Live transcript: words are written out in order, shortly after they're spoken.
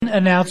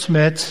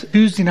announcement,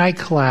 Tuesday night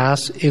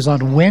class is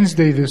on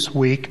Wednesday this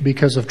week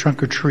because of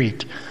Trunk or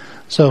Treat.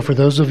 So for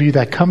those of you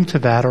that come to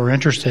that or are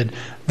interested,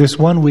 this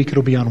 1 week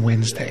it'll be on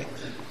Wednesday.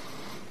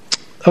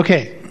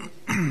 Okay.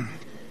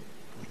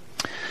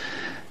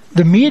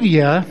 The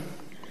media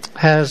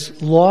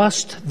has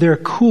lost their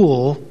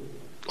cool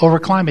over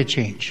climate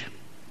change.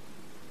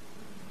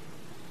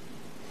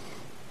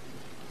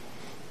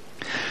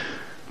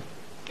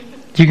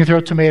 You can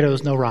throw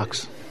tomatoes, no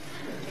rocks.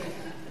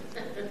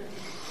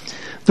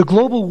 The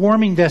global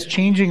warming that's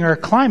changing our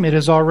climate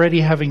is already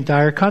having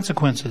dire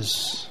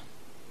consequences.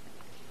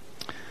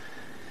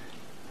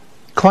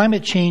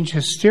 Climate change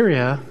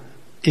hysteria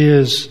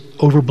is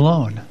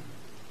overblown.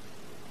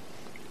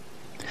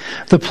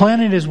 The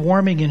planet is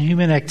warming and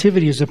human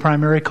activity is the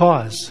primary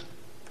cause.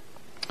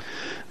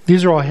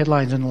 These are all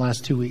headlines in the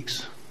last 2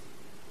 weeks.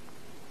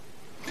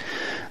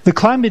 The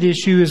climate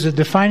issue is a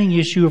defining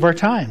issue of our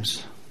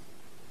times.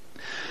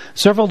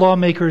 Several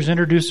lawmakers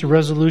introduced a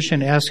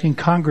resolution asking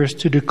Congress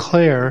to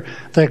declare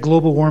that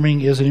global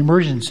warming is an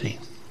emergency.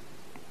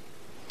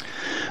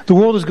 The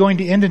world is going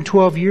to end in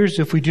 12 years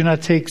if we do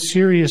not take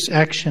serious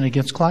action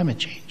against climate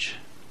change.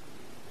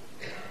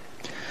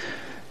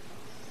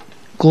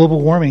 Global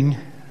warming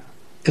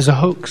is a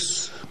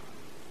hoax.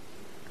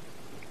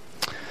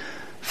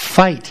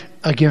 Fight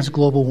against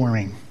global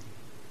warming.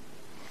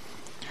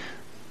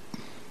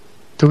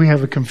 Do we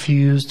have a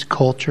confused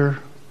culture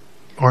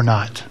or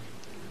not?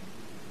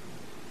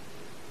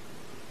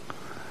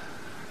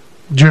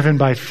 Driven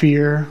by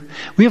fear.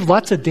 We have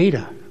lots of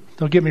data.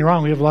 Don't get me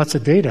wrong, we have lots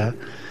of data.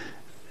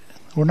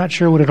 We're not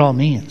sure what it all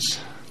means.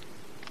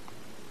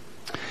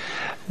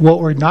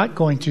 What we're not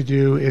going to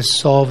do is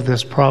solve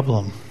this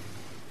problem.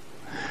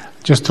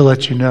 Just to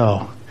let you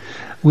know,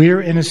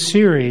 we're in a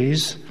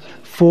series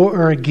for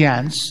or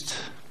against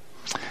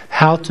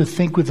how to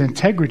think with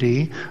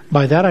integrity.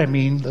 By that I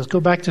mean, let's go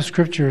back to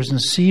scriptures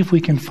and see if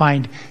we can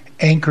find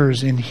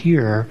anchors in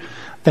here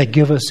that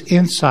give us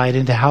insight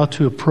into how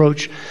to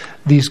approach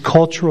these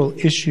cultural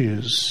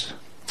issues.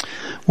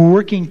 We're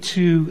working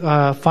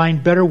to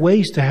find better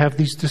ways to have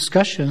these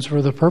discussions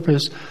for the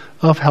purpose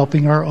of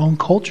helping our own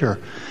culture.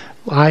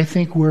 I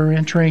think we're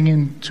entering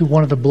into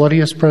one of the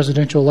bloodiest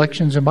presidential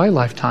elections in my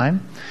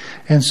lifetime.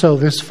 And so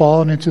this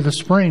fall and into the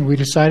spring, we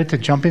decided to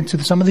jump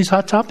into some of these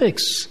hot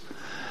topics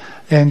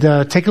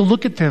and take a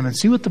look at them and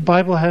see what the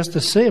Bible has to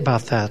say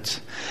about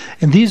that.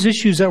 And these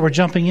issues that we're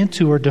jumping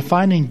into are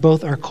defining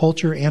both our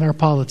culture and our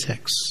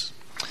politics.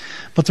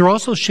 But they're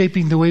also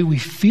shaping the way we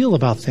feel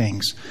about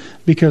things,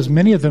 because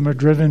many of them are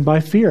driven by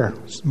fear.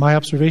 My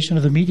observation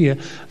of the media,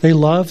 they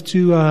love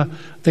to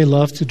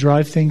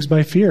drive things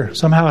by fear.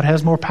 Somehow it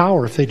has more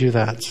power if they do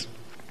that.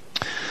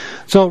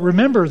 So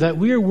remember that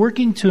we are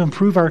working to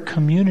improve our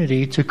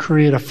community to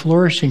create a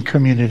flourishing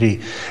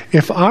community.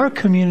 If our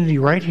community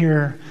right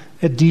here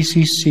at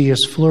DCC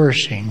is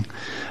flourishing,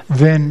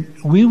 then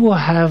we will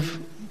have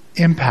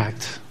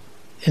impact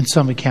in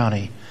Summit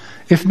County.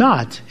 If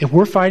not, if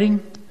we're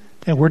fighting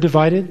and we're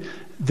divided,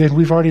 then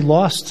we've already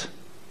lost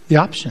the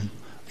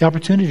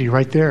opportunity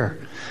right there.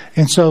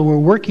 And so we're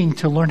working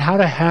to learn how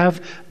to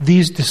have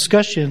these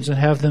discussions and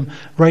have them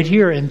right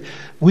here. And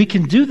we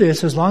can do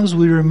this as long as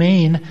we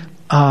remain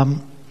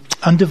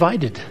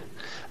undivided.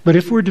 But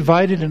if we're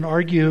divided and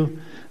argue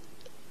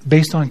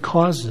based on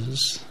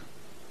causes,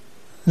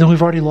 then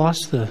we've already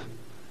lost the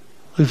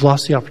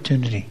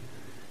opportunity.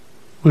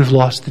 We've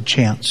lost the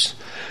chance.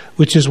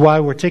 Which is why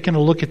we're taking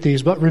a look at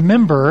these. But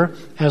remember,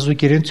 as we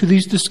get into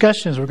these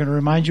discussions, we're going to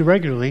remind you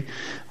regularly,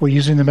 we're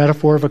using the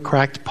metaphor of a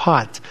cracked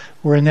pot.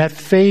 We're in that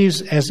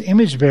phase as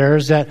image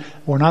bearers that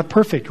we're not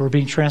perfect. We're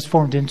being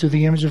transformed into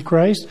the image of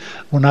Christ.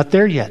 We're not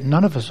there yet.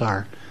 None of us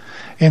are.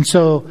 And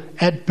so,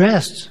 at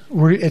best,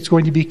 it's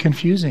going to be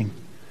confusing.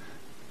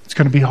 It's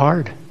going to be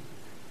hard.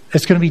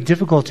 It's going to be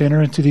difficult to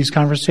enter into these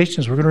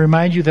conversations. We're going to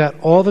remind you that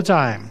all the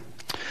time.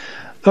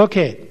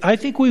 Okay, I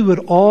think we would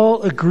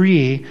all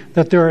agree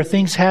that there are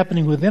things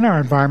happening within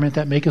our environment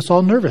that make us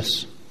all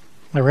nervous.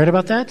 Am I right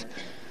about that?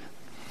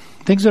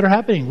 Things that are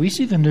happening. We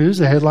see the news,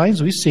 the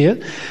headlines, we see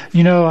it.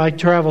 You know, I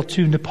travel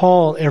to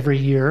Nepal every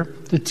year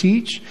to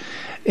teach,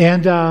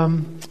 and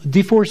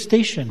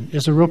deforestation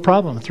is a real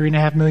problem.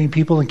 3.5 million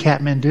people in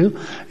Kathmandu,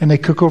 and they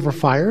cook over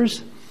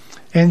fires.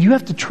 And you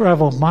have to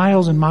travel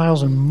miles and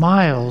miles and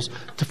miles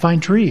to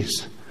find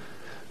trees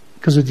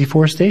because of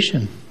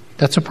deforestation.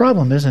 That's a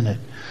problem, isn't it?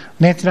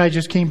 Nancy and I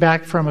just came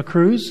back from a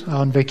cruise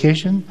on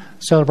vacation,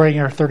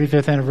 celebrating our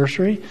 35th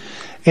anniversary.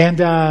 And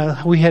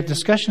we had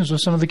discussions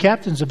with some of the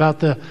captains about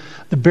the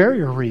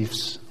barrier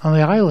reefs on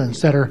the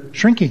islands that are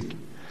shrinking.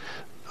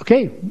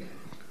 Okay,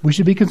 we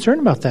should be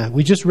concerned about that.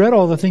 We just read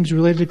all the things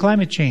related to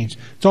climate change.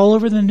 It's all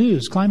over the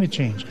news, climate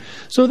change.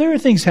 So there are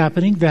things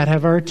happening that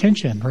have our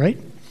attention, right?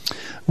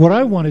 What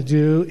I want to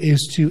do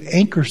is to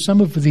anchor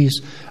some of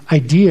these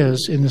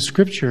ideas in the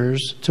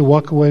scriptures to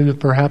walk away with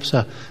perhaps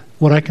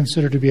what I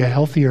consider to be a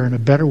healthier and a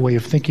better way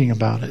of thinking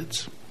about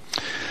it.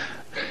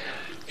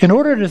 In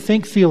order to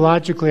think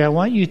theologically, I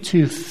want you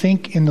to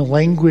think in the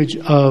language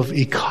of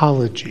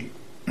ecology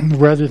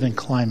rather than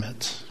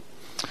climate.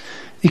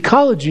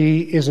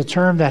 Ecology is a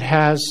term that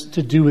has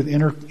to do with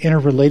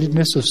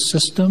interrelatedness of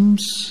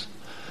systems.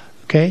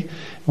 Okay?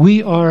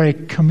 We are a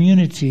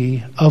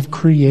community of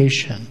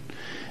creation.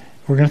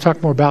 We're going to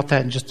talk more about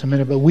that in just a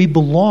minute, but we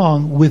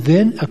belong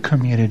within a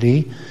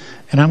community,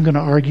 and I'm going to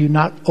argue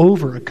not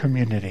over a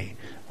community.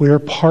 We are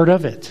part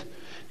of it.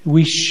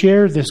 We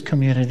share this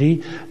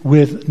community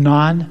with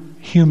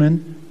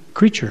non-human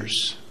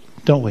creatures,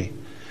 don't we?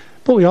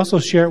 But we also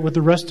share it with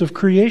the rest of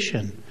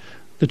creation.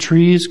 The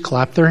trees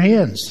clap their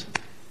hands,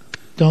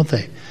 don't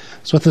they?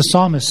 That's what the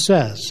psalmist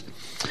says.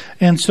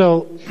 And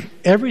so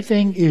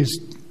everything is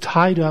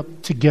tied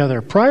up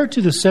together. Prior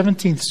to the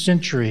 17th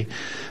century,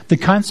 the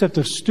concept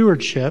of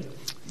stewardship,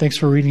 thanks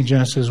for reading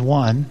Genesis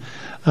 1,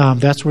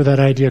 that's where that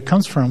idea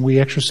comes from. We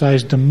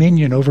exercise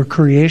dominion over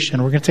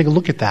creation. We're going to take a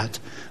look at that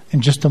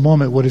in just a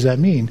moment. What does that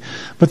mean?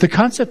 But the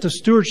concept of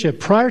stewardship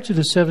prior to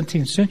the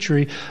 17th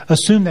century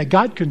assumed that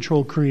God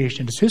controlled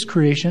creation. It's His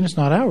creation, it's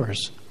not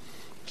ours.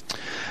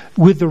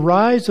 With the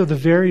rise of the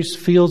various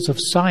fields of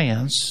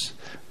science,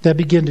 that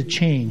began to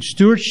change.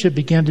 Stewardship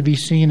began to be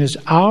seen as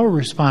our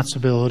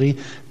responsibility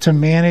to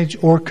manage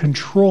or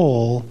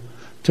control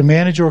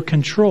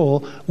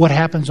what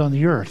happens on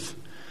the earth.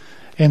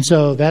 And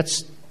so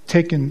that's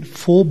taken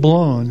full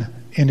blown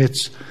in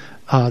its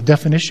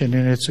definition,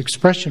 in its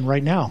expression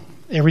right now.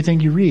 Everything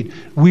you read,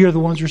 we are the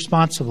ones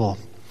responsible.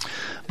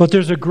 But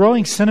there's a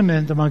growing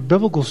sentiment among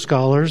biblical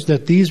scholars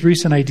that these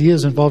recent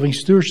ideas involving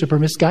stewardship are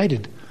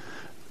misguided.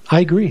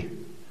 I agree.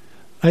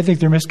 I think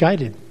they're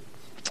misguided.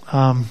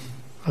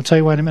 I'll tell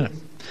you why in a minute.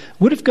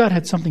 What if God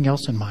had something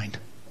else in mind?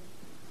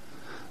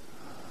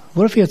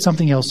 What if He had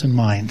something else in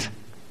mind?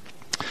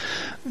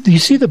 You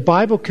see, the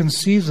Bible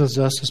conceives of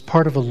us as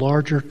part of a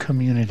larger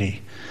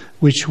community,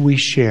 which we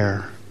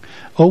share.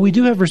 Oh, we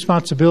do have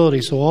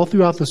responsibilities. So all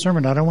throughout the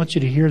sermon, I don't want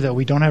you to hear that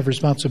we don't have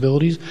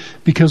responsibilities,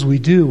 because we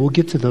do. We'll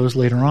get to those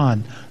later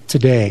on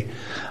today.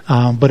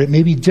 But it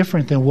may be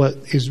different than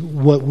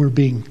what we're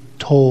being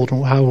told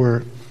and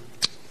how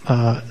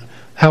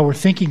we're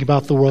thinking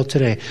about the world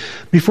today.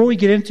 Before we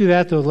get into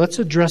that, though, let's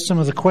address some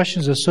of the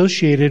questions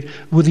associated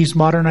with these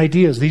modern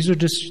ideas.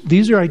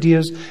 These are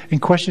ideas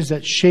and questions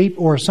that shape,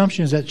 or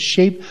assumptions that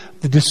shape,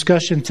 the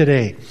discussion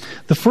today.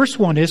 The first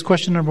one is,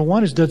 question number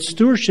one is, does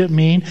stewardship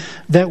mean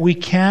that we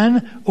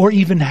can or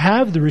even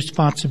have the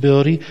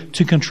responsibility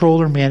to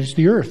control or manage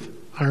the earth,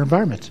 our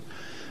environment?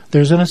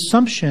 There's an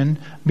assumption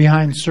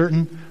behind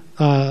certain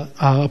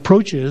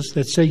approaches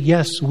that say,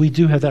 yes, we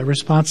do have that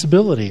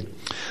responsibility.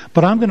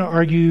 But I'm going to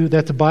argue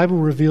that the Bible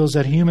reveals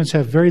that humans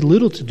have very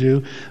little to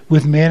do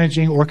with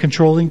managing or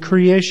controlling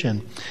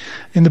creation.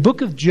 In the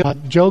book of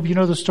Job, you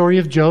know the story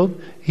of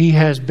Job? He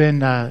has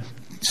been,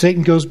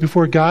 Satan goes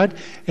before God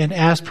and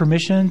asks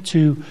permission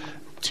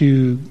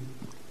to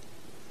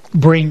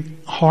bring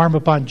harm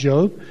upon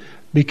Job,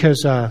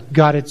 because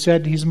God had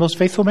said he's the most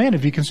faithful man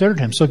if you considered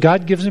him. So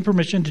God gives him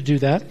permission to do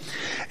that,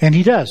 and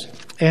he does.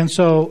 And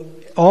so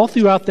all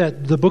throughout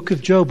the book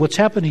of Job, what's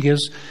happening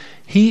is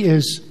he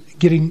is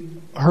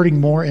hurting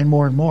more and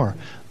more and more.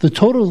 The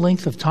total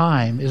length of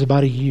time is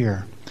about a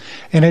year.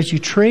 And as you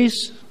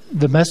trace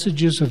the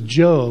messages of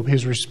Job,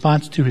 his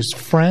response to his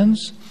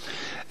friends,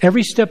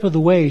 every step of the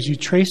way, as you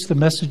trace the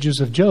messages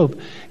of Job,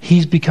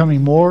 he's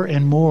becoming more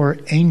and more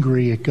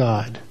angry at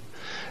God.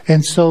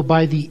 And so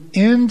by the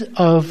end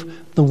of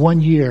the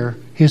 1 year,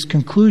 his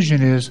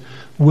conclusion is,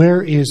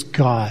 where is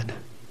God?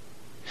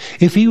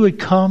 If He would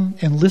come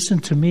and listen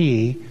to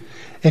me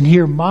and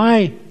hear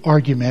my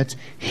argument,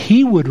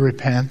 He would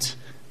repent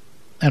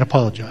and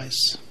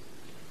apologize.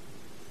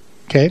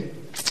 Okay?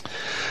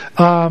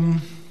 We're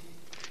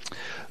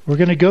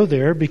going to go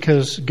there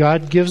because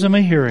God gives him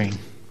a hearing.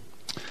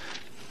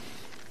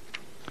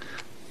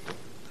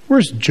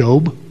 Where's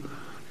Job?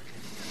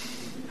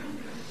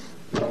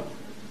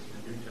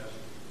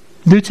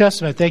 New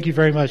Testament. Thank you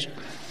very much.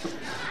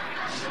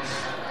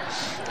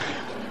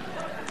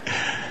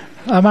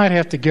 I might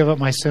have to give up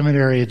my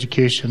seminary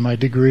education, my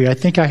degree. I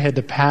think I had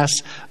to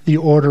pass the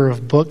order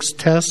of books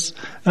tests.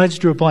 And I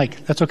just drew a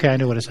blank. That's okay. I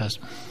know what it says.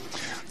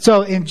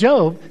 So in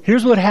Job,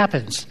 here's what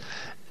happens.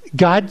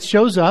 God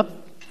shows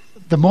up.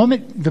 The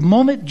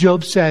moment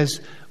Job says,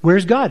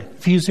 where's God?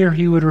 If he was there,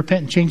 he would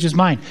repent and change his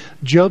mind.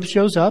 God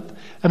shows up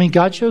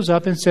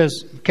and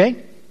says,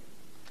 okay,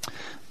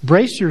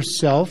 brace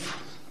yourself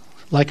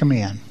like a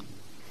man.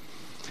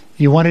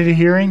 You wanted a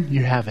hearing?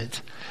 You have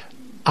it.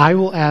 I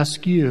will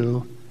ask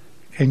you,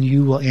 and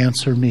you will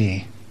answer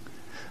me.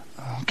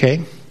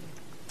 Okay?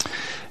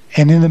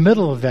 And in the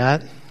middle of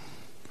that,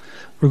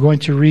 we're going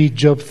to read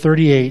Job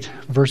 38,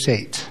 verse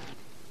 8.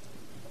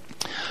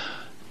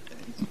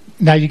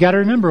 Now you got to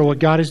remember what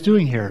God is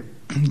doing here.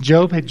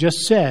 Job had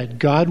just said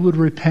God would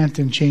repent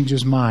and change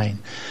his mind.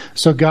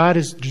 So God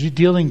is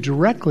dealing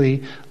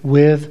directly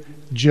with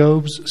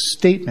Job's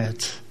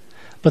statement.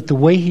 But the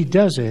way he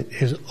does it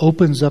is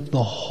opens up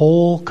the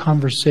whole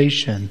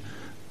conversation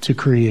to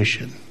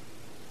creation.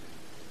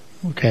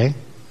 Okay?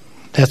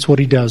 That's what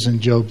he does in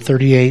Job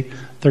 38,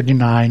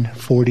 39,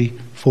 40,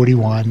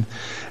 41.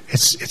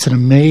 It's an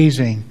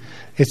amazing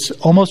It's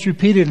almost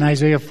repeated in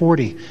Isaiah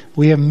 40.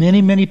 We have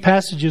many, many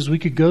passages we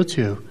could go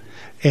to,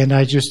 and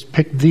I just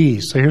picked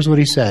these. So here's what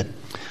he said.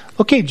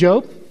 Okay,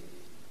 Job,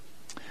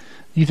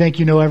 you think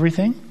you know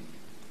everything?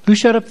 Who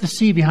shut up the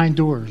sea behind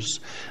doors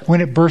when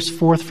it burst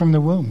forth from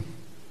the womb?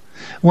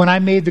 When I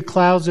made the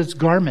clouds its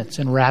garments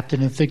and wrapped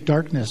it in thick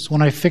darkness,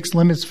 when I fixed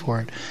limits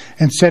for it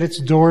and set its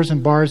doors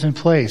and bars in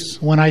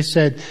place, when I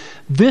said,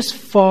 this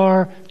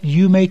far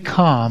you may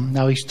come.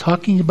 Now he's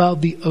talking about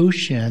the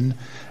ocean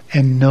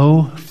and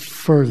no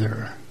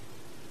further.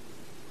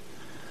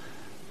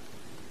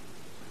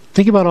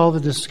 Think about all the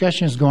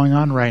discussions going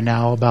on right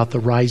now about the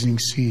rising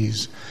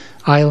seas,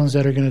 islands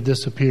that are going to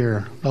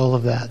disappear, all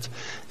of that.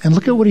 And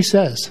look at what he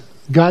says.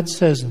 God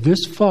says,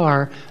 this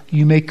far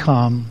you may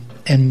come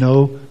and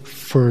no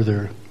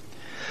further.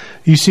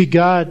 You see,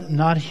 God,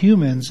 not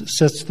humans,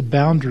 sets the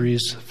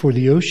boundaries for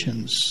the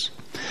oceans.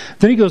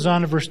 Then he goes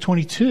on to verse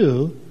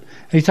 22,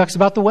 and he talks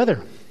about the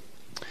weather.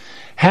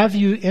 Have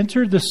you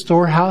entered the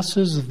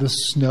storehouses of the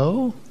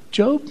snow,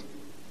 Job?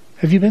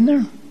 Have you been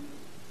there?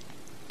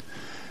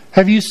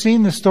 Have you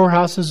seen the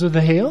storehouses of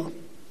the hail,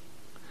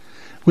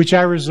 which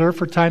I reserve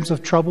for times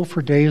of trouble,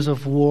 for days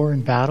of war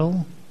and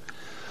battle?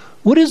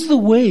 What is the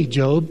way,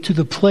 Job, to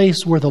the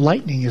place where the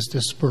lightning is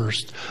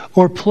dispersed,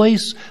 or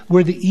place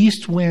where the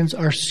east winds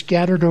are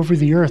scattered over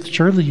the earth?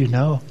 Surely you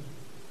know.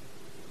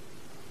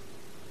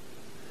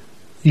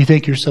 You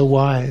think you're so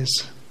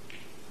wise.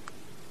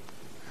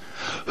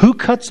 Who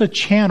cuts a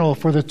channel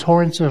for the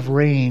torrents of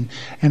rain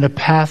and a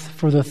path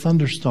for the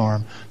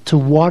thunderstorm, to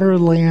water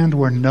land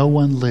where no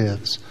one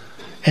lives,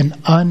 an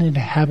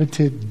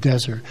uninhabited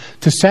desert,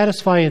 to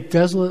satisfy a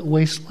desolate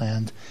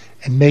wasteland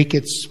and make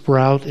it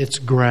sprout its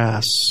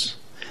grass?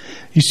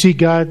 You see,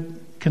 God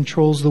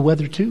controls the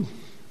weather too.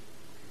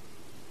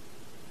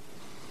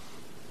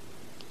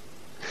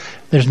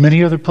 There's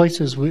many other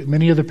places,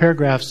 many other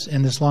paragraphs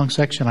in this long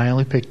section. I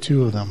only picked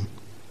two of them.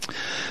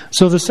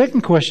 So the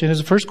second question is,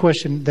 the first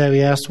question that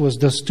we asked was,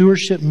 does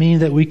stewardship mean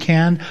that we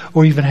can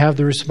or even have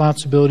the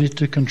responsibility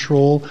to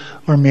control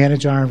or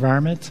manage our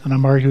environment? And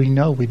I'm arguing,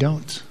 no, we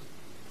don't.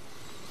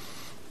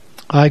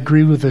 I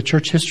agree with the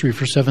church history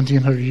for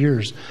 1,700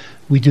 years.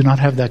 We do not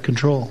have that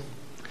control.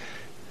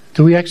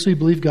 Do we actually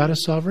believe God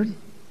is sovereign?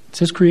 It's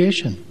His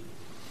creation.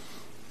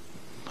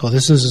 Well,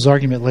 this is his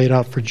argument laid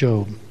out for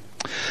Job.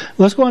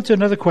 Let's go on to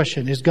another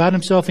question. Is God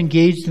Himself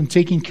engaged in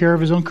taking care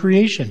of His own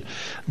creation?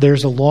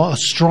 There's a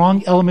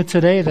strong element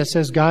today that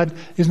says God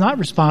is not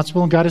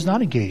responsible and God is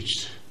not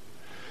engaged.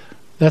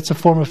 That's a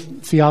form of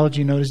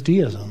theology known as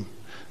deism.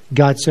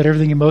 God set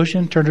everything in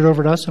motion, turned it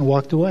over to us, and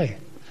walked away.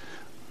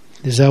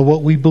 Is that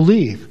what we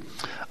believe?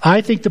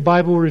 I think the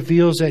Bible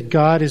reveals that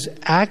God is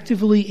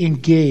actively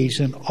engaged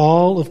in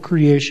all of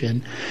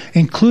creation,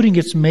 including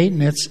its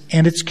maintenance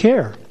and its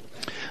care.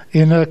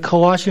 In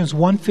Colossians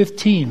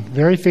 1:15,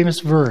 very famous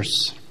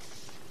verse,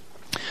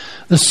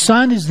 the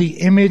Son is the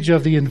image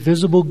of the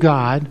invisible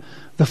God,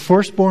 the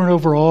firstborn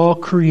over all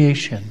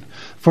creation.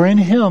 For in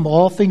Him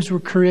all things were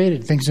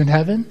created, things in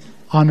heaven,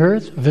 on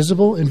earth,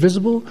 visible,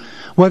 invisible,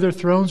 whether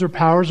thrones or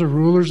powers or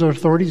rulers or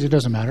authorities, it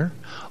doesn't matter.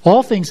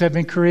 All things have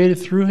been created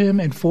through Him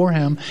and for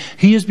Him.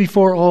 He is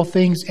before all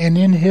things, and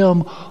in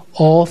Him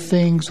all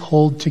things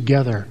hold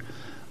together.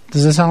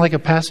 Does that sound like a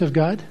passive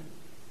God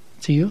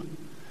to you?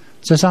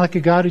 Does that sound like a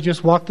God who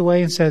just walked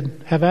away and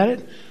said, have at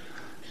it?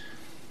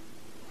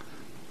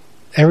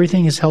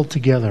 Everything is held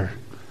together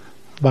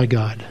by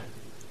God.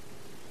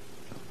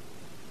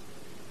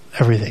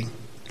 Everything.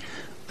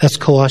 That's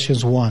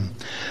Colossians 1.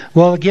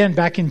 Well, again,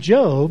 back in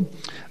Job,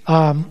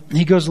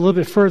 he goes a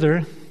little bit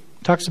further,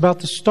 talks about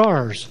the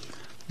stars.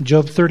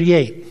 Job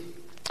 38.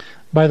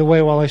 By the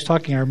way, while I was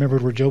talking, I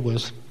remembered where Job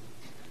was.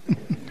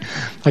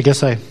 I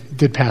guess I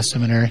did pass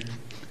seminary.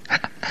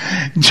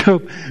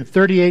 Job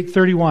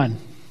 38:31.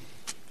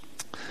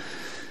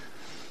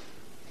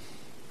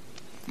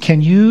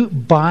 Can you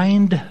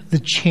bind the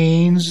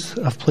chains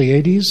of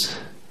Pleiades?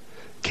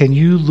 Can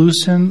you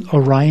loosen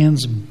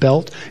Orion's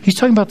belt? He's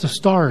talking about the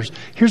stars.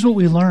 Here's what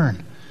we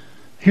learn.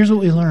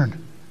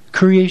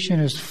 Creation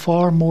is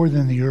far more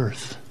than the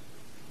earth.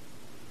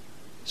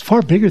 It's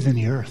far bigger than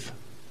the earth.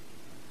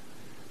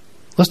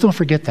 Let's don't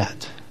forget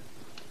that.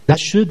 That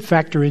should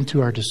factor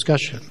into our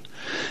discussion.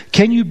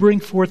 Can you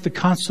bring forth the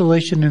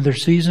constellation in their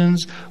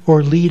seasons,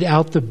 or lead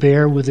out the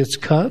bear with its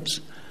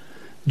cubs?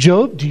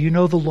 Job, do you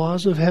know the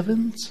laws of the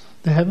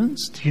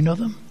heavens? Do you know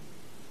them?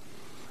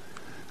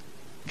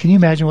 Can you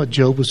imagine what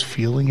Job was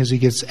feeling as he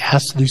gets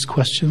asked these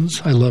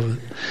questions? I love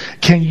it.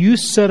 Can you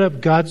set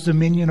up God's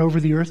dominion over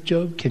the earth,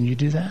 Job? Can you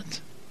do that?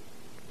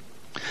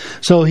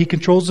 So He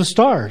controls the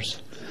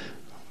stars.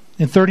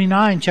 In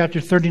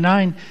chapter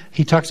 39,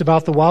 he talks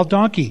about the wild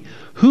donkey.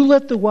 Who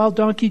let the wild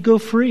donkey go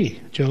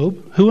free,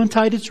 Job? Who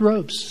untied its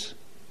ropes?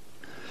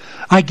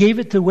 I gave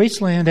it the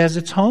wasteland as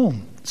its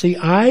home. See,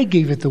 I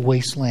gave it the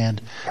wasteland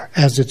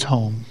as its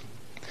home,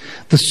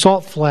 the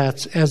salt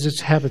flats as its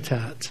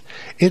habitat.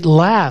 It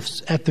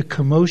laughs at the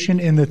commotion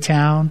in the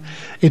town.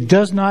 It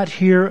does not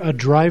hear a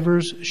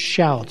driver's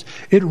shout.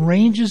 It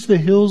ranges the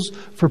hills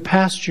for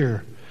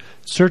pasture,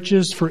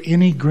 searches for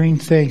any green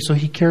thing, so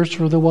he cares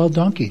for the wild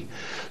donkey.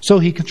 So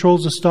he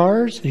controls the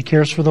stars, he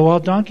cares for the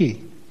wild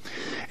donkey.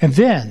 And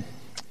then,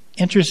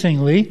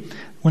 interestingly,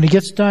 when he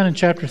gets done in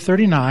chapter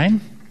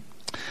 39,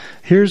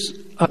 here's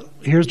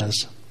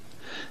this.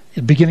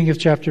 The beginning of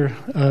chapter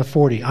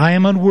 40. I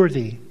am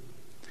unworthy.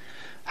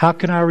 How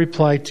can I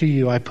reply to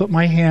you? I put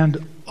my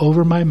hand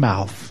over my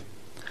mouth.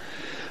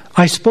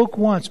 I spoke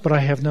once, but I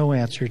have no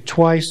answer.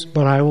 Twice,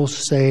 but I will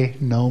say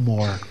no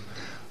more.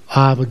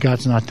 But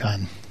God's not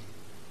done.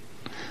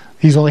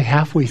 He's only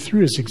halfway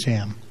through his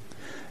exam.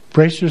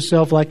 Brace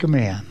yourself like a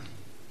man.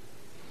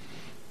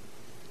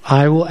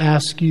 I will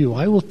ask you,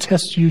 I will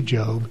test you,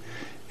 Job,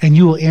 and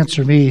you will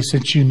answer me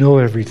since you know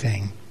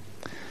everything.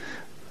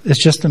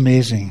 It's just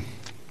amazing.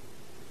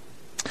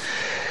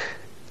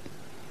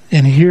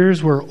 And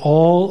here's where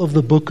all of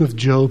the book of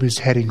Job is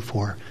heading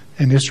for.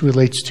 And this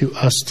relates to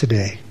us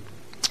today.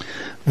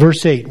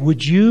 Verse 8,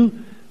 would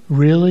you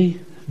really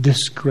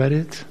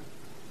discredit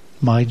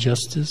my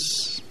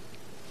justice?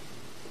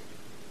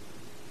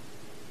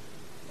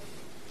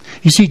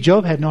 You see,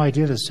 Job had no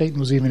idea that Satan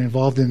was even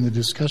involved in the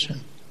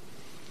discussion.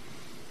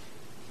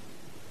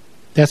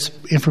 That's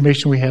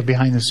information we have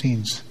behind the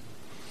scenes.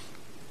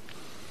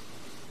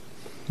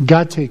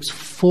 God takes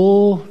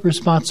full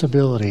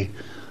responsibility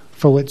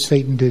for what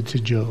Satan did to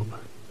Job.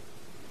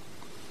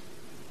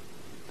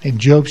 And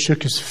Job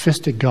shook his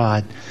fist at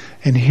God.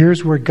 And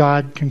here's where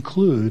God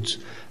concludes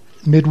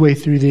midway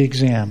through the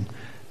exam.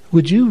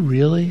 Would you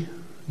really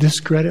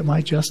discredit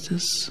my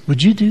justice?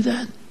 Would you do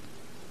that?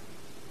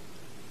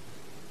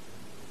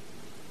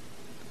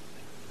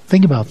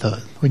 Think about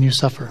that when you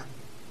suffer.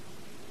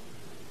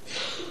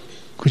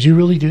 Could you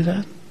really do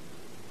that?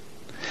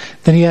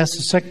 Then he asks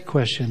the second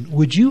question.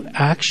 Would you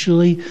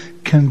actually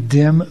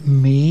condemn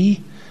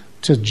me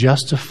to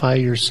justify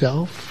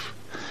yourself?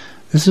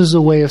 This is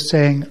a way of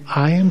saying,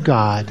 I am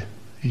God,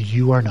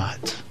 you are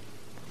not.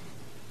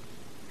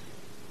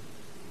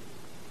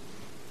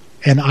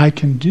 And I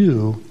can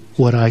do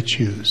what I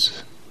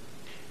choose.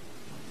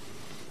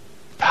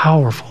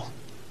 Powerful.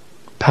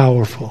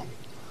 Powerful.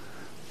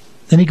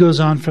 Then he goes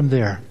on from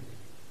there.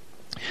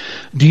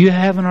 Do you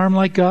have an arm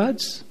like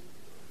God's?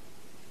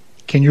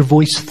 Can your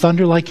voice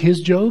thunder like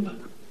his, Job?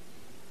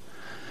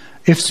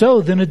 If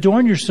so, then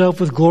adorn yourself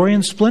with glory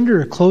and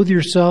splendor. Clothe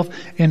yourself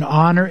in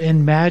honor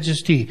and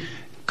majesty.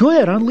 Go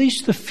ahead,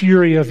 unleash the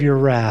fury of your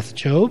wrath,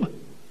 Job.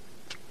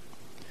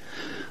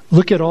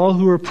 Look at all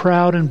who are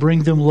proud and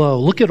bring them low.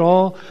 Look at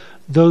all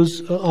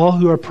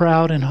who are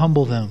proud and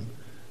humble them.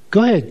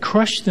 Go ahead,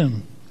 crush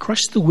them.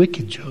 Crush the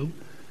wicked, Job.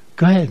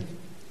 Go ahead.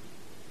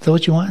 Is that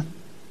what you want?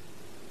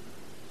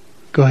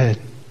 Go ahead.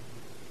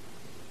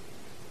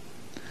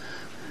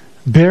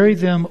 Bury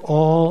them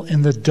all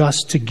in the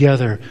dust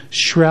together.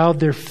 Shroud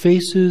their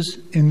faces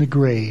in the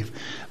grave.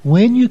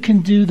 When you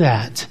can do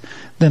that,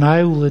 then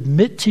I will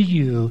admit to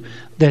you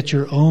that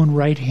your own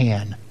right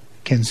hand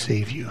can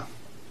save you.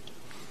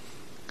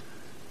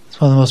 It's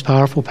one of the most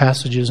powerful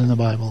passages in the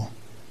Bible.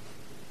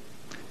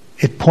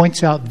 It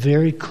points out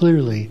very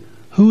clearly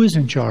who is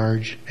in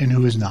charge and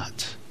who is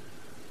not.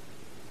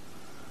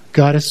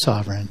 God is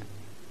sovereign.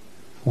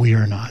 We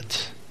are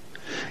not.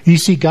 You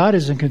see, God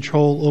is in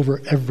control over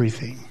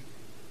everything.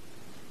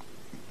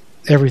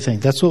 Everything.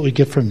 That's what we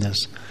get from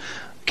this.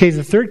 Okay,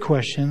 the third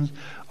question,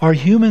 are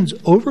humans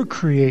over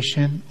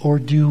creation or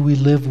do we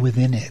live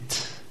within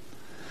it?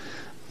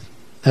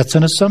 That's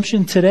an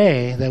assumption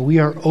today that we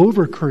are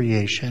over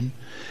creation.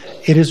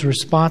 It is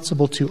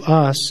responsible to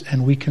us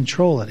and we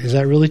control it. Is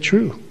that really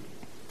true?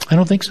 I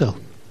don't think so.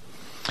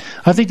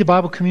 I think the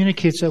Bible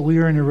communicates that we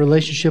are in a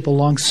relationship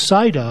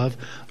alongside of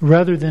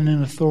rather than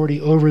an authority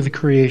over the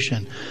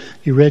creation.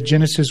 You read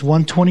Genesis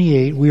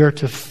 1:28, we are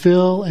to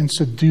fill and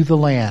subdue the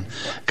land.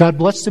 God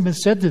blessed them and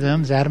said to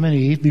them, as Adam and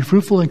Eve, be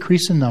fruitful,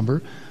 increase in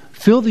number,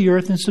 fill the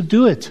earth and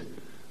subdue it.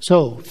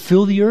 So,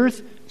 fill the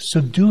earth,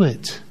 subdue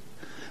it.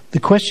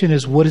 The question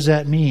is, what does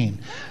that mean?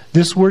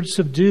 This word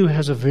subdue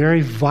has a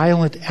very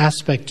violent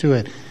aspect to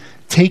it.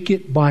 Take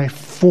it by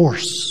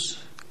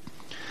force.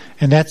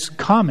 And that's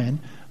common.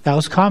 That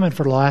was common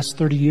for the last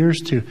 30 years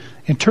to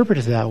interpret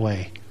it that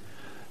way.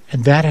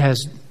 And that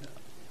has,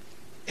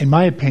 in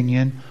my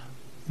opinion,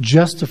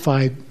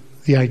 justified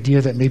the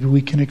idea that maybe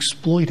we can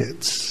exploit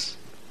it.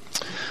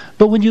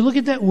 But when you look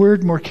at that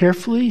word more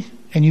carefully,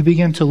 and you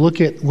begin to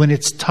look at when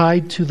it's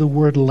tied to the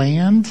word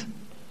land,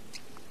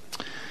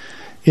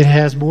 it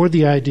has more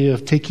the idea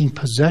of taking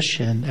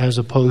possession as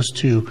opposed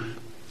to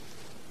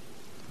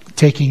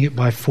taking it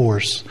by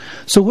force.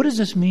 So what does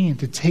this mean,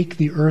 to take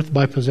the earth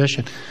by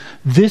possession?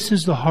 This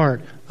is the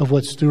heart of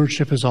what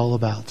stewardship is all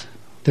about,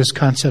 this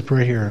concept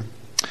right here.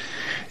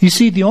 You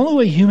see, the only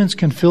way humans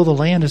can fill the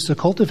land is to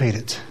cultivate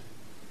it.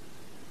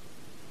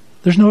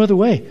 There's no other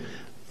way.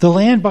 The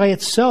land by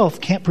itself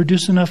can't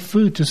produce enough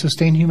food to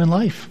sustain human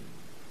life.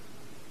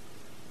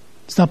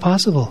 It's not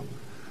possible.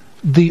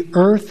 The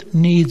earth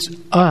needs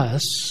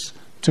us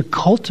to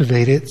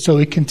cultivate it so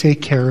it can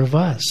take care of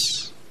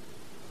us.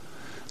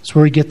 That's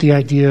where we get the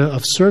idea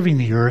of serving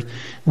the earth.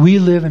 We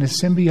live in a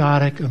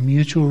symbiotic, a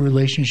mutual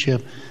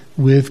relationship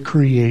with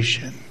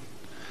creation.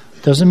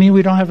 Doesn't mean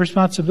we don't have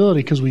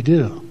responsibility, because we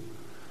do.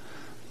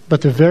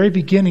 But the very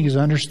beginning is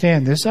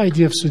understand this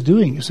idea of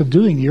subduing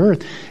the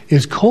earth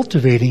is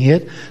cultivating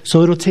it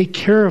so it'll take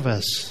care of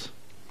us.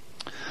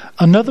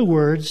 In other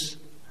words,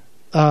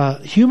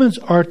 humans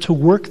are to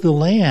work the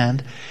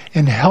land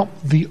and help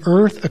the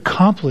earth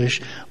accomplish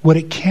what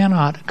it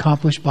cannot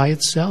accomplish by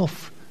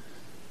itself.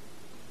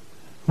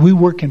 We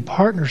work in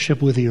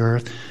partnership with the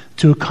earth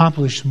to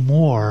accomplish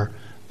more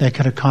than it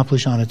can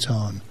accomplish on its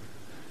own.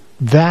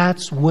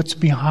 That's what's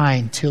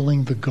behind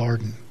tilling the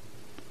garden.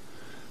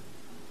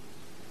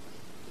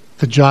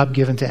 The job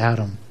given to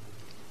Adam.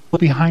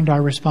 Behind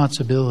our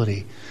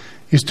responsibility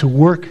is to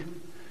work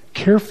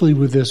carefully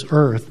with this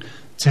earth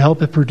to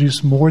help it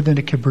produce more than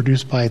it can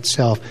produce by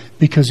itself.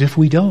 Because if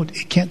we don't,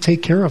 it can't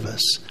take care of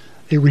us.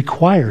 It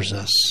requires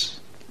us.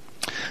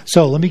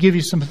 So let me give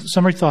you some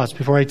summary thoughts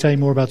before I tell you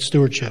more about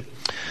stewardship.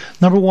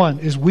 Number one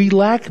is we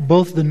lack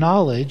both the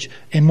knowledge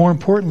and, more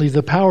importantly,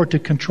 the power to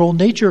control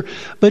nature.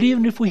 But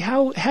even if we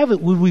have it,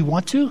 would we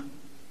want to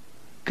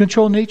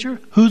control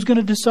nature? Who's going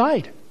to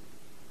decide?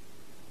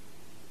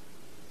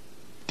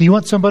 Do you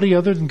want somebody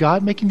other than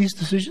God making these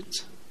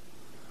decisions?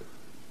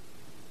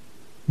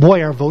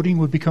 Boy, our voting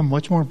would become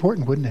much more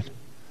important, wouldn't it?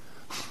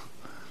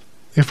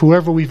 If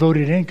whoever we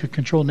voted in could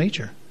control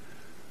nature.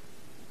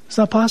 It's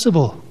not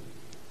possible.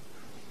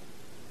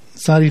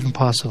 It's not even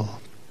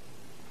possible.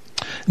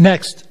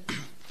 Next,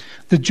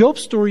 the Job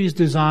story is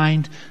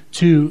designed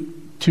to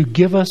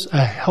give us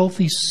a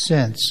healthy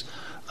sense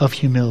of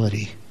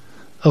humility,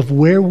 of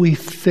where we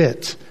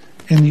fit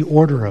in the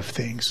order of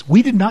things.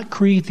 We did not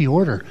create the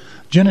order.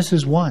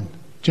 Genesis 1,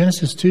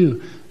 Genesis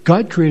 2,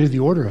 God created the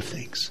order of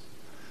things.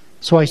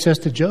 So he says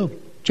to Job,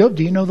 Job,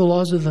 do you know the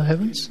laws of the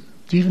heavens?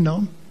 Do you even know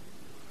them?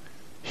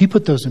 He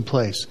put those in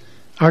place.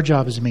 Our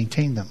job is to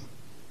maintain them.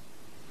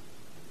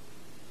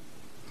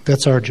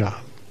 That's our job.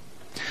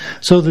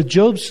 So the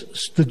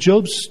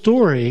Job's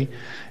story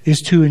is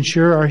to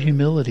ensure our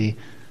humility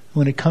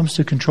when it comes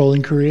to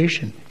controlling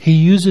creation. He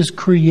uses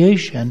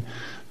creation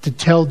to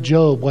tell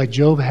Job why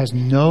Job has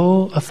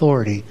no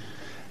authority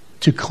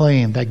to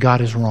claim that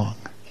God is wrong.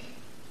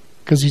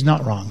 Because he's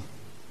not wrong.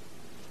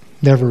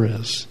 Never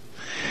is.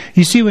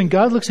 You see, when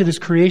God looks at his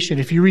creation,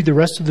 if you read the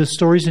rest of the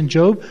stories in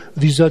Job,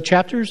 these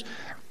chapters,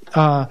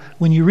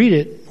 when you read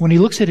it, when he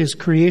looks at his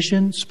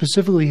creation,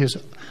 specifically his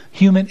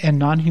human and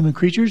non-human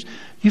creatures,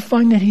 you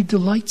find that he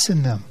delights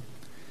in them.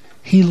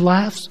 He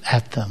laughs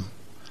at them.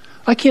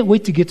 I can't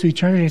wait to get to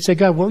eternity and say,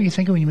 God, what were you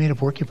thinking when you made a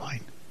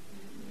porcupine?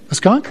 A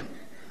skunk?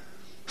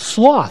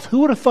 Sloth. Who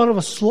would have thought of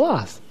a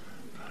sloth?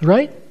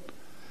 Right?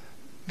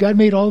 God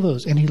made all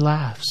those, and he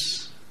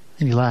laughs.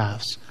 And he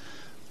laughs.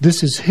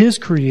 This is his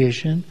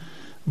creation.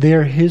 They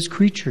are his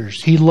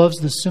creatures. He loves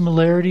the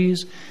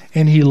similarities,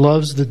 and he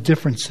loves the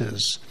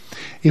differences.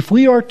 If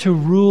we are to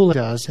rule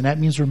us, and that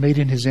means we're made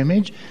in his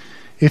image,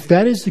 if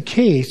that is the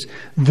case,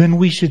 then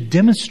we should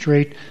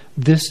demonstrate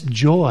this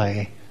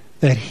joy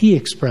that he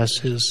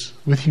expresses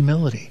with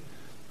humility.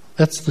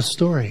 That's the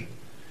story.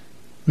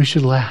 We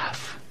should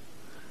laugh.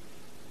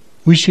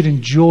 We should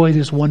enjoy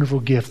this wonderful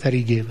gift that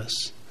he gave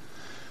us.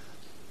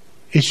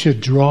 It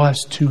should draw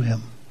us to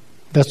him.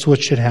 That's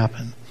what should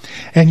happen.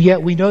 And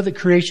yet we know that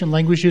creation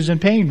languishes in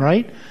pain,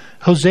 right?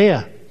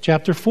 Hosea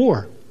chapter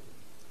 4.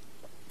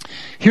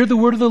 Hear the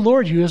word of the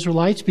Lord, you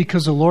Israelites,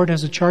 because the Lord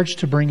has a charge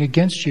to bring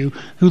against you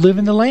who live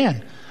in the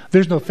land.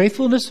 There's no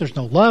faithfulness, there's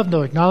no love,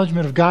 no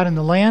acknowledgement of God in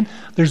the land.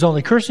 There's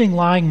only cursing,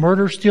 lying,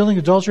 murder, stealing,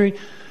 adultery.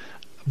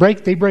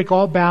 They break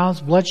all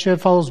bounds. Bloodshed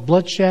follows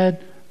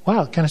bloodshed.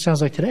 Wow, it kind of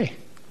sounds like today.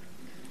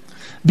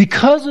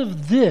 Because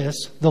of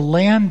this, the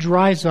land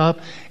dries up,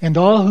 and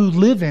all who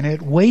live in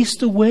it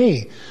waste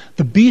away.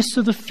 The beasts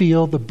of the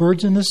field, the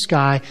birds in the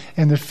sky,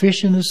 and the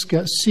fish in the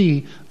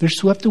sea, they're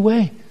swept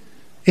away.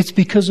 It's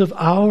because of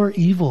our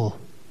evil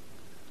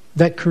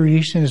that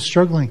creation is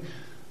struggling.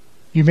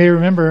 You may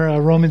remember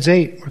Romans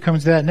 8. We're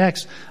coming to that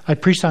next. I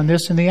preached on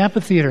this in the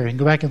amphitheater. You can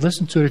go back and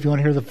listen to it if you want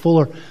to hear the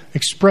fuller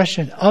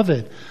expression of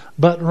it.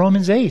 But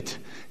Romans 8,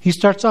 he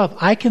starts off,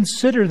 I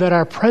consider that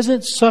our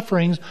present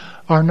sufferings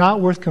are not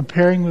worth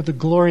comparing with the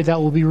glory that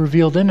will be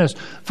revealed in us.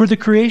 For the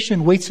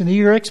creation waits in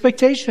eager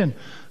expectation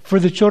for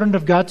the children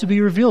of God to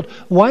be revealed.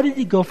 Why did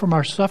he go from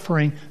our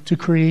suffering to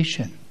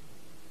creation?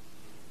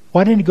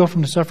 Why didn't he go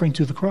from the suffering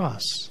to the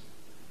cross?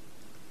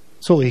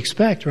 That's what we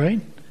expect, right?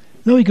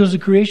 No, he goes to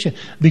creation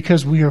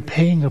because we are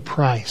paying a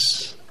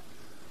price.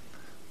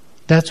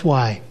 That's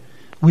why.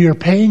 We are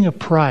paying a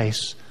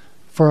price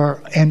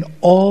and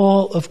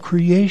all of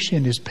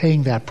creation is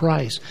paying that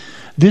price.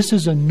 This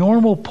is a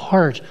normal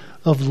part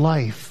of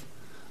life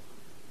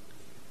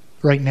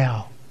right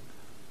now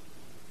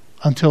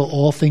until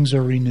all things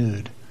are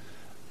renewed.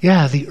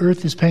 Yeah, the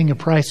earth is paying a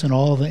price and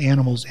all the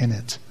animals in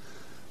it.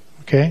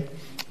 Okay?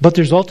 But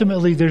there's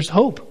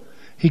hope.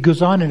 He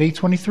goes on in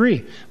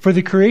 8:23. For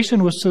the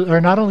creation was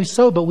not only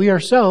so, but we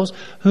ourselves,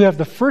 who have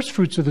the first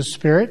fruits of the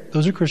Spirit,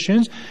 those are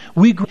Christians,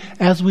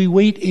 as we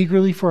wait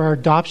eagerly for our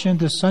adoption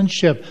to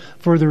sonship,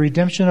 for the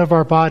redemption of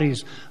our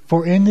bodies.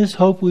 For in this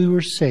hope we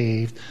were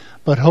saved.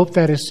 But hope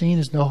that is seen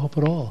is no hope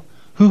at all.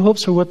 Who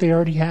hopes for what they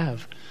already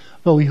have?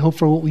 But we hope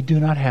for what we do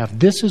not have.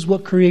 This is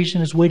what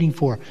creation is waiting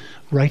for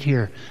right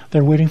here.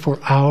 They're waiting for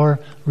our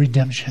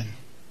redemption.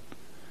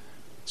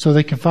 So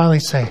they can finally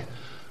say,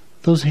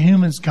 those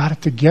humans got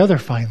it together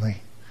finally.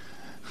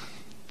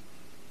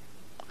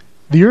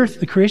 The earth,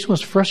 the creation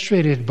was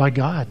frustrated by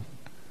God.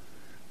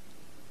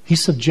 He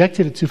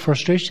subjected it to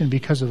frustration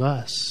because of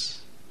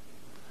us.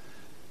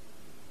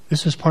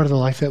 This is part of the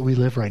life that we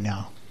live right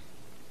now.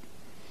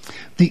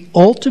 The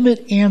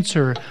ultimate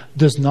answer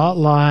does not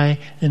lie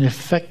in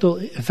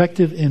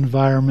effective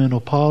environmental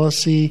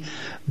policy,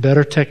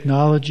 better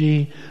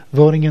technology,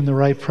 voting in the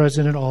right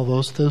president. All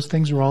those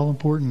things are all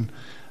important.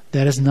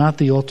 That is not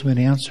the ultimate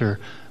answer.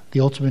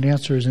 The ultimate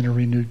answer is in a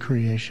renewed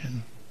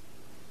creation.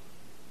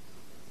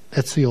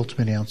 That's the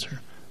ultimate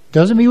answer.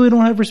 Doesn't mean we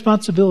don't have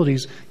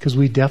responsibilities, because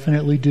we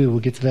definitely do.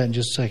 We'll get to that in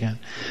just a second.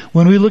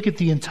 When we look at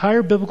the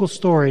entire biblical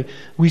story,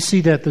 we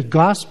see that the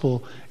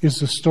gospel is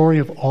the story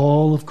of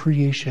all of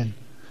creation.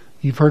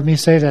 You've heard me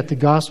say that the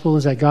gospel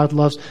is that God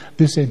loves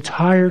this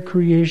entire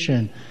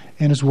creation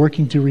and is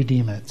working to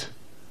redeem it.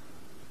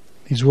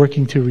 He's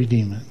working to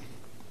redeem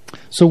it.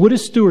 So what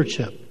is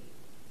stewardship?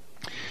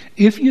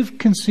 If you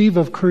conceive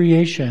of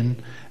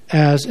creation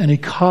as an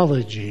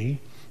ecology,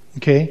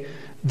 okay,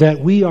 that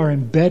we are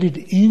embedded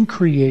in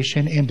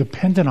creation and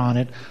dependent on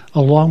it,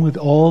 along with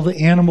all the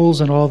animals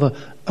and all the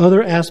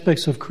other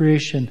aspects of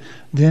creation,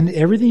 then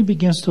everything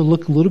begins to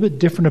look a little bit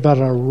different about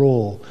our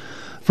role.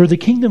 For the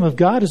kingdom of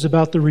God is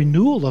about the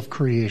renewal of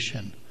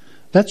creation.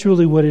 That's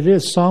really what it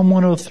is. Psalm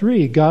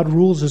 103, God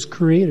rules as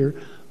creator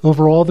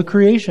over all the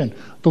creation.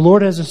 The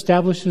Lord has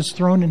established his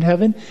throne in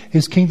heaven.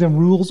 His kingdom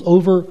rules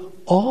over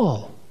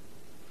all.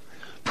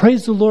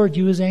 Praise the Lord,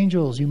 you his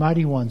angels, you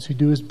mighty ones who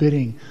do his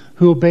bidding,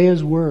 who obey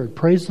his word.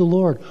 Praise the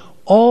Lord,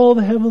 all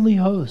the heavenly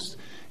hosts,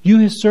 you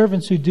his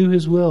servants who do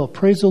his will.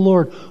 Praise the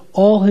Lord,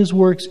 all his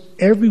works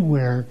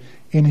everywhere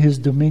in his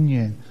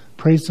dominion.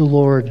 Praise the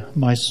Lord,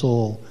 my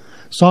soul.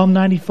 Psalm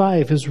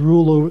 95, his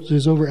rule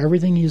is over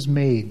everything he has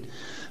made.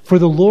 For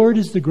the Lord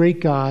is the great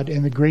God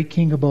and the great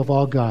King above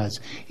all gods.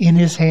 In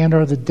his hand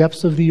are the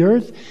depths of the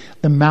earth.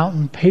 The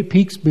mountain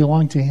peaks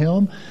belong to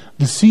him.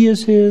 The sea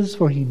is his,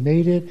 for he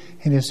made it,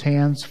 and his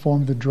hands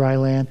formed the dry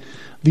land.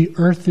 The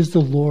earth is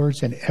the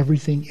Lord's and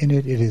everything in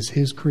it. It is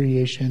his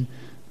creation.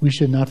 We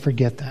should not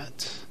forget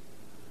that.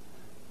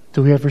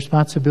 Do we have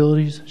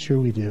responsibilities? Sure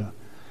we do.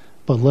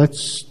 But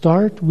let's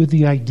start with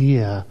the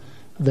idea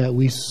that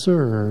we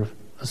serve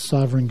a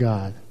sovereign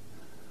God.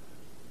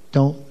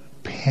 Don't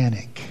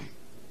panic.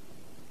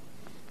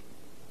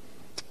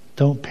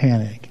 Don't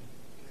panic.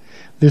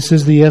 This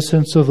is the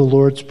essence of the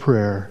Lord's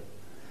Prayer.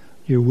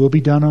 Your will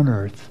be done on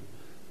earth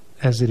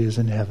as it is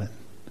in heaven.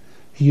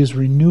 He is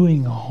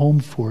renewing a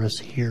home for us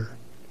here.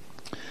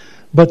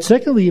 But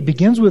secondly, it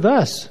begins with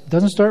us. It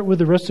doesn't start with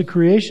the rest of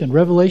creation.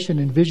 Revelation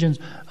envisions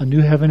a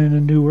new heaven and a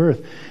new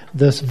earth.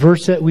 This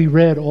verse that we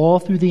read all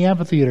through the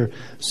amphitheater,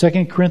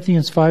 2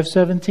 Corinthians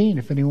 5:17,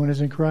 if anyone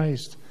is in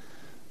Christ,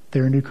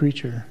 they're a new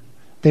creature.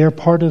 They are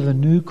part of the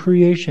new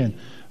creation.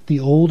 The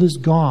old is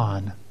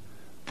gone.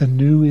 The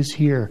new is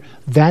here.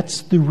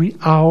 That's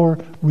our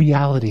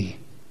reality.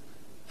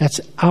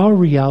 That's our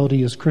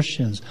reality as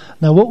Christians.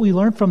 Now, what we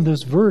learn from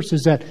this verse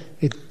is that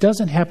it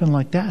doesn't happen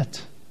like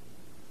that.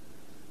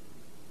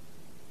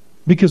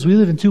 Because we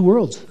live in two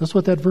worlds. That's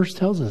what that verse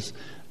tells us.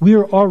 We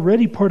are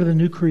already part of the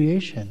new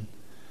creation,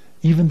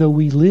 even though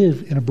we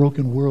live in a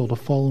broken world, a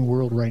fallen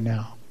world right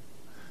now.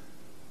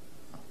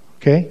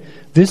 Okay?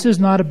 This is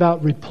not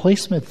about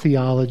replacement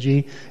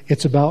theology.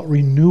 It's about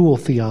renewal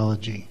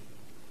theology.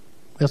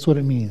 That's what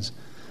it means.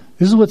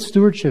 This is what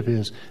stewardship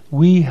is.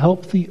 We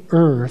help the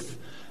earth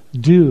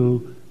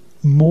do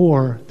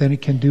more than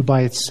it can do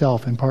by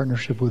itself in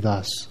partnership with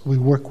us. We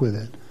work with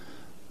it.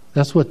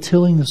 That's what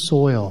tilling the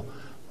soil,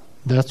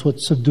 that's what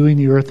subduing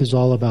the earth is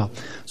all about.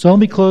 So let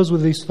me close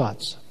with these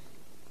thoughts.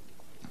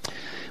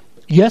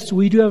 Yes,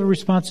 we do have a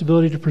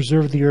responsibility to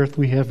preserve the earth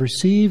we have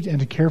received and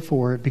to care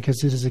for it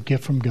because it is a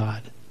gift from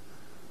God.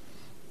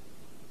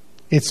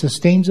 It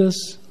sustains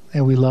us,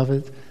 and we love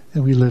it,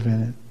 and we live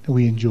in it, and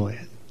we enjoy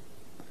it.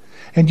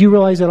 And do you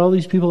realize that all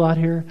these people out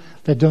here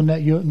that don't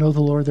know the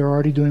Lord, they're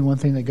already doing one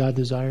thing that God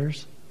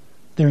desires?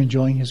 They're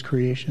enjoying his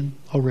creation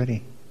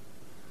already.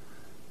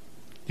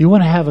 You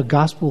want to have a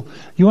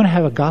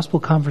gospel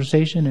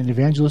conversation and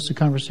evangelistic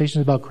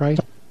conversations about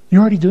Christ?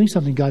 You're already doing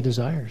something God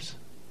desires.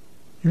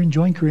 You're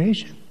enjoying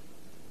creation.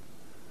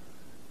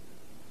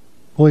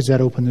 Boy, does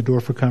that open the door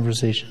for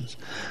conversations.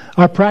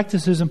 Our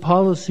practices and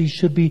policies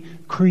should be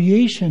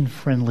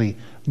creation-friendly,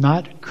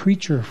 not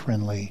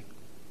creature-friendly.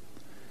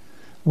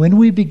 When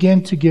we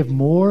begin to give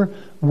more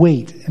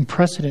weight and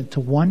precedent to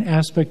one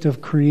aspect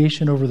of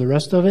creation over the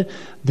rest of it,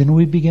 then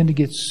we begin to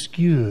get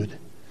skewed.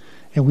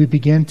 And we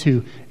begin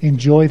to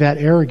enjoy that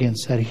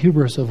arrogance, that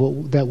hubris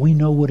of that we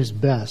know what is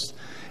best.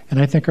 And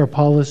I think our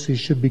policies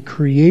should be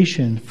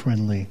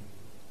creation-friendly.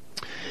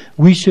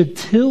 We should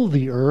till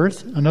the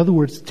earth, in other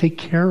words, take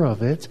care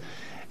of it,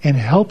 and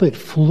help it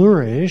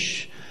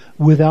flourish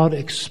without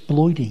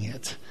exploiting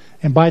it.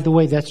 And by the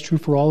way, that's true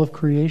for all of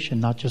creation,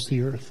 not just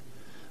the earth.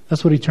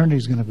 That's what eternity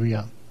is going to be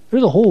out.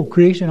 There's a whole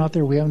creation out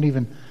there we haven't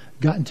even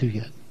gotten to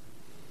yet.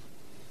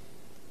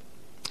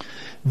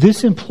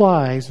 This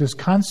implies this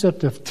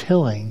concept of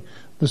tilling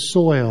the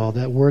soil,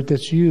 that word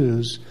that's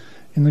used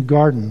in the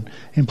garden,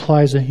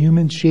 implies a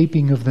human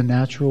shaping of the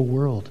natural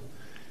world.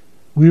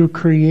 We were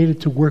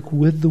created to work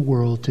with the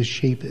world to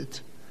shape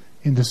it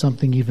into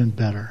something even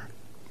better.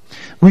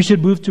 We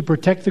should move to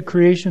protect the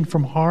creation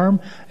from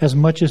harm as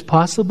much as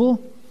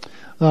possible.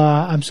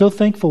 I'm so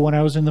thankful when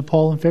I was in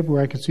Nepal in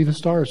February, I could see the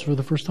stars for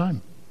the first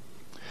time.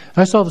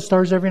 I saw the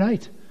stars every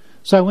night.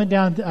 So I went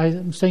down,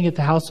 I'm staying at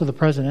the house of the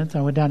president.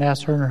 I went down and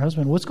asked her and her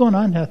husband, what's going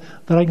on that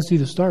I can see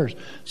the stars?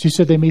 She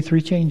said they made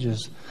 3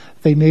 changes.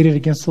 They made it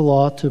against the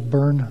law to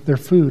burn their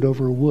food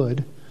over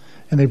wood,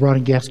 and they brought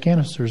in gas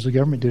canisters. The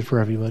government did for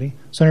everybody.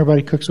 So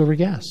everybody cooks over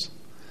gas.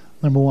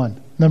 Number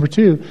 1. Number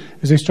 2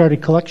 is they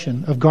started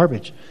collection of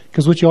garbage.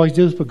 Because what you always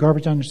do is put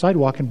garbage on your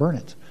sidewalk and burn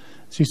it.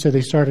 She said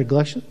they started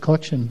a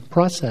collection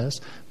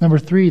process. Number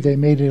 3, they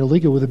made it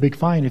illegal with a big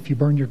fine if you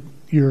burn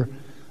your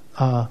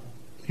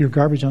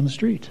garbage on the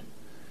street.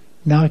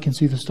 Now I can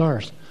see the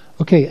stars.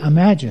 Okay,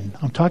 imagine,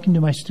 I'm talking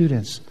to my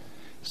students.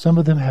 Some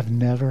of them have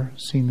never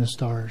seen the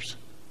stars.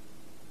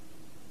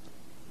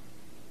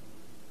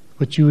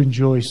 But you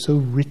enjoy so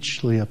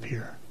richly up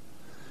here.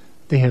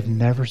 They have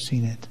never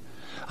seen it.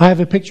 I have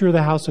a picture of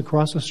the house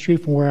across the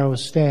street from where I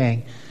was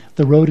staying.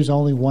 The road is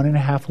only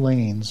 1.5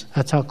 lanes.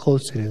 That's how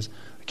close it is.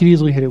 I could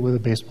easily hit it with a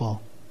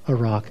baseball, a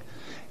rock.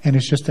 And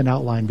it's just an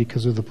outline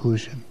because of the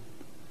pollution.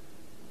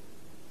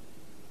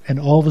 And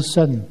all of a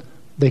sudden,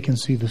 they can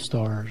see the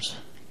stars.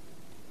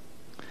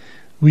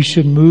 We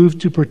should move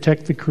to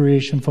protect the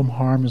creation from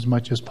harm as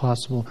much as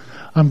possible.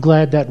 I'm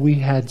glad that we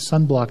had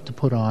sunblock to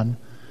put on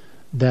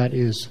that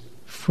is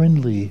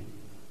friendly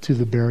to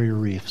the barrier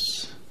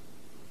reefs.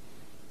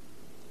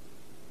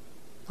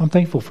 I'm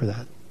thankful for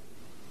that.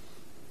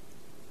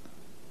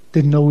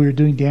 Didn't know we were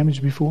doing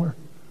damage before.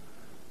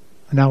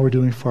 And now we're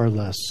doing far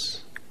less.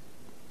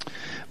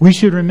 We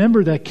should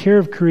remember that care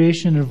of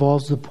creation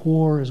involves the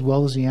poor as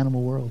well as the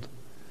animal world,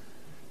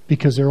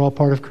 because they're all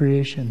part of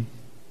creation.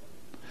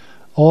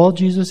 All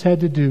Jesus had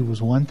to do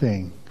was one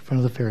thing in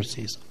front of the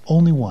Pharisees.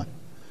 Only one.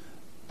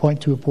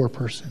 Point to a poor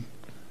person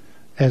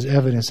as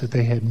evidence that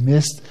they had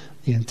missed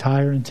the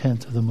entire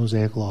intent of the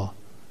Mosaic Law.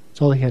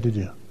 That's all he had to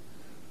do.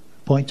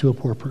 Point to a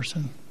poor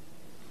person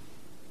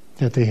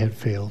that they had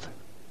failed.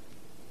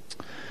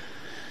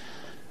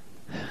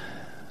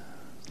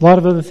 A lot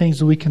of other things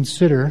that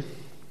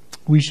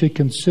we should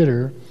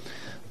consider,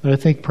 but I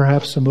think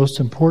perhaps the most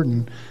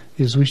important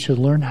is we should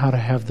learn how to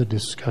have the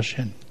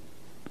discussion.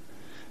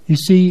 You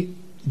see,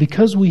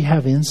 because we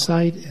have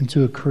insight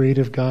into a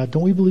creative God,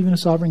 don't we believe in a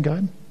sovereign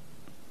God?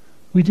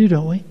 We do,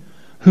 don't we?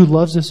 Who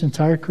loves this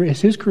entire creation.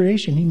 It's his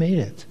creation. He made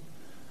it.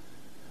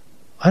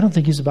 I don't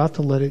think he's about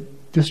to let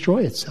it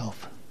destroy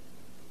itself.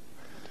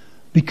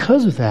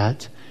 Because of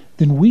that,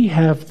 then we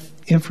have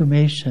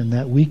information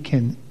that we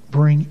can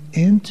bring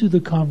into the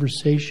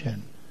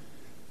conversation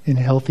in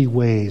healthy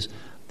ways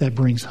that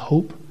brings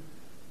hope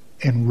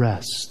and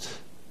rest.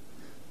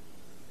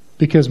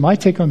 Because my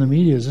take on the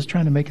media is just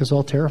trying to make us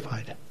all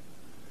terrified.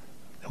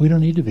 We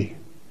don't need to be.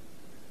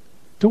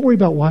 Don't worry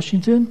about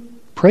Washington.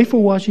 Pray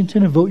for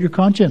Washington and vote your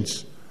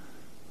conscience.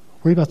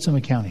 Worry about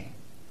Summit County.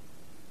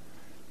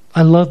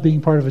 I love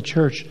being part of a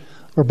church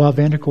where Bob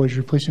Vanderkoy is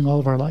replacing all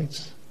of our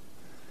lights.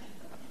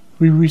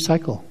 We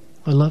recycle.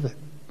 I love it.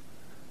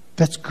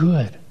 That's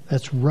good.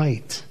 That's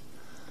right.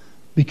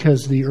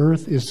 Because the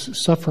earth is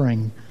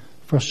suffering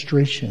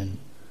frustration,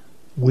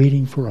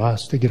 waiting for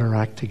us to get our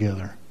act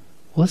together.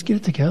 Well, let's get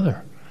it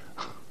together.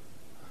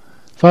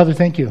 Father,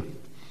 thank you.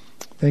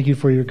 Thank you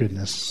for your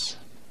goodness.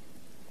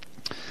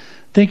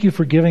 Thank you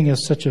for giving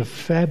us such a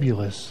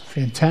fabulous,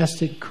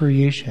 fantastic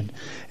creation,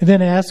 and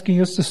then asking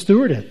us to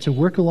steward it, to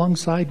work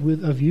alongside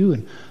of you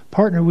and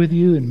partner with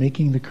you in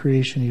making the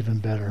creation even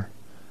better.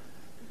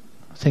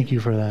 Thank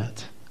you for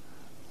that.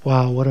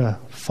 Wow, what a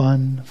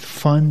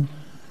fun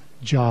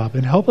job.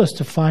 And help us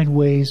to find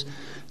ways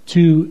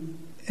to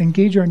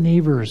engage our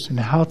neighbors and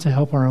how to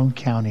help our own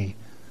county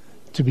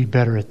to be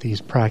better at these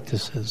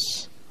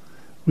practices.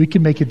 We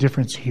can make a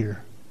difference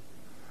here.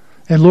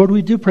 And Lord,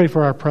 we do pray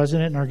for our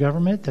president and our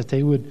government that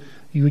you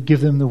would give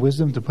them the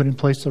wisdom to put in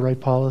place the right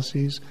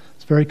policies.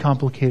 It's very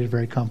complicated,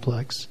 very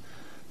complex.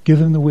 Give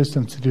them the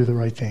wisdom to do the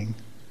right thing.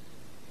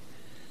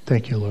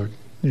 Thank you, Lord.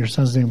 In your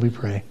son's name we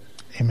pray.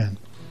 Amen.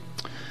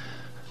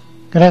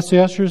 Can I ask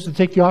the ushers to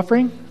take the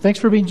offering? Thanks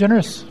for being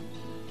generous.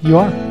 You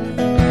are.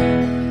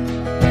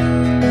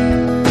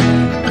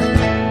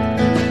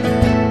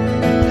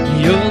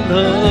 Your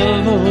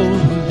love, oh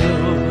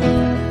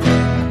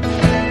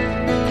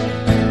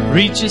Lord,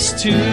 reaches to